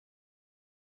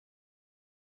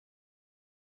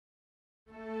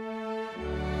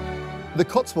The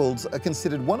Cotswolds are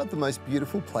considered one of the most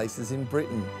beautiful places in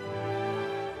Britain.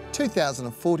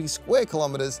 2,040 square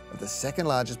kilometres of the second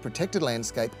largest protected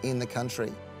landscape in the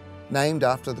country. Named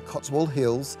after the Cotswold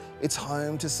Hills, it's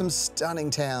home to some stunning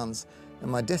towns. And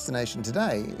my destination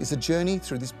today is a journey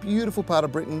through this beautiful part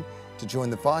of Britain to join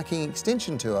the Viking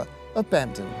extension tour of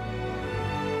Bampton.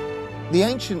 The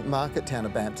ancient market town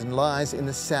of Bampton lies in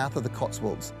the south of the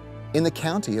Cotswolds, in the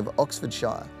county of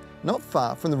Oxfordshire, not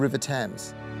far from the River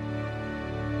Thames.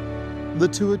 The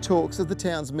tour talks of the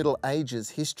town's Middle Ages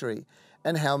history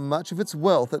and how much of its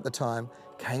wealth at the time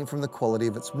came from the quality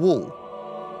of its wool.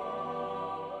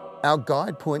 Our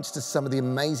guide points to some of the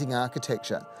amazing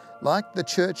architecture, like the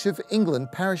Church of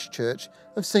England parish church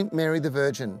of St Mary the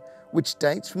Virgin, which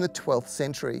dates from the 12th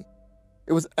century.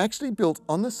 It was actually built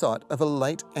on the site of a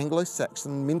late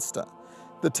Anglo-Saxon minster.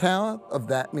 The tower of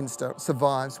that minster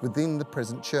survives within the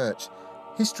present church.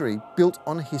 History built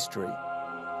on history.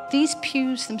 These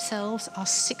pews themselves are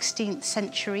 16th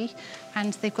century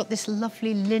and they've got this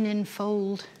lovely linen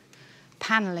fold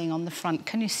panelling on the front.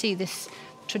 Can you see this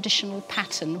traditional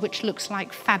pattern which looks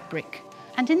like fabric?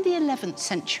 And in the 11th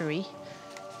century,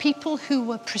 people who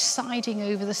were presiding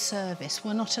over the service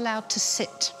were not allowed to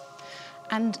sit.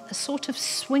 And a sort of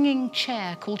swinging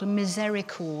chair called a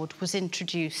misericorde was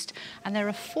introduced. And there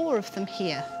are 4 of them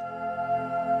here.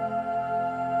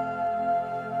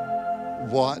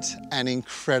 What an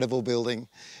incredible building.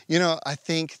 You know, I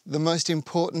think the most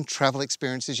important travel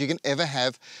experiences you can ever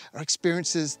have are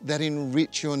experiences that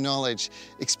enrich your knowledge,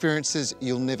 experiences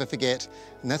you'll never forget.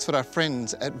 And that's what our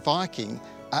friends at Viking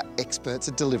are experts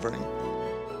at delivering.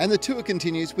 And the tour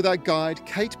continues with our guide,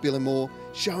 Kate Billimore,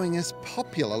 showing us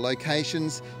popular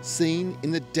locations seen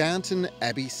in the Downton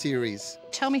Abbey series.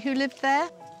 Tell me who lived there?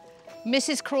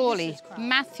 Mrs. Crawley,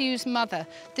 Matthew's mother.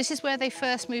 This is where they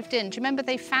first moved in. Do you remember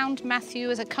they found Matthew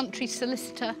as a country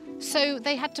solicitor? So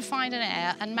they had to find an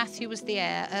heir, and Matthew was the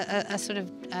heir, a sort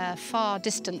of far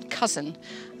distant cousin.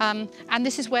 And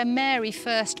this is where Mary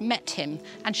first met him,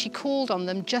 and she called on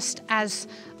them just as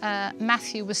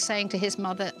Matthew was saying to his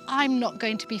mother, "I'm not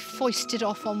going to be foisted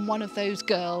off on one of those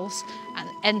girls," and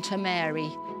enter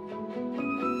Mary.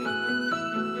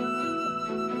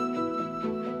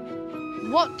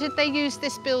 What did they use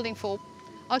this building for?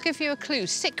 I'll give you a clue.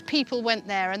 Sick people went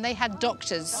there and they had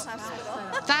doctors.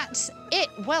 That's it.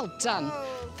 Well done.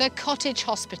 The cottage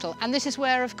hospital. And this is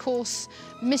where, of course,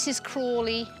 Mrs.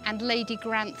 Crawley and Lady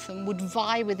Grantham would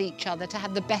vie with each other to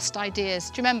have the best ideas.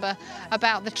 Do you remember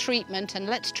about the treatment and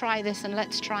let's try this and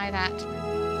let's try that?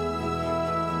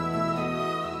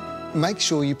 Make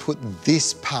sure you put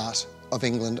this part of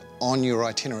England on your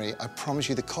itinerary. I promise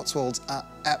you the Cotswolds are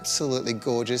absolutely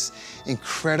gorgeous.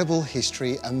 Incredible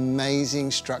history,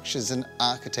 amazing structures and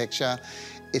architecture.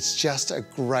 It's just a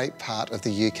great part of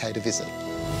the UK to visit.